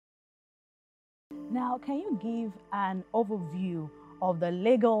Now, can you give an overview of the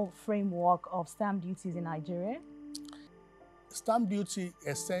legal framework of stamp duties in Nigeria? Stamp duty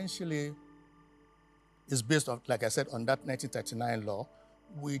essentially is based on, like I said, on that 1939 law,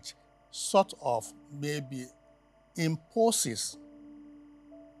 which sort of maybe imposes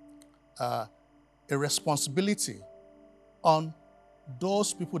a responsibility on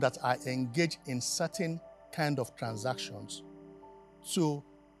those people that are engaged in certain kind of transactions to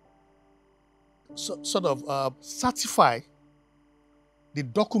sort of certify the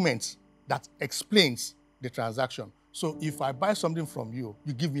document that explains the transaction. So if I buy something from you,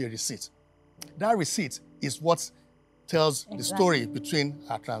 you give me a receipt. That receipt is what tells the story between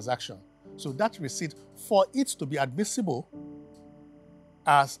our transaction. So that receipt, for it to be admissible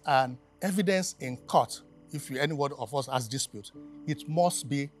as an evidence in court, if any one of us has dispute, it must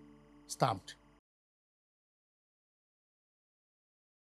be stamped.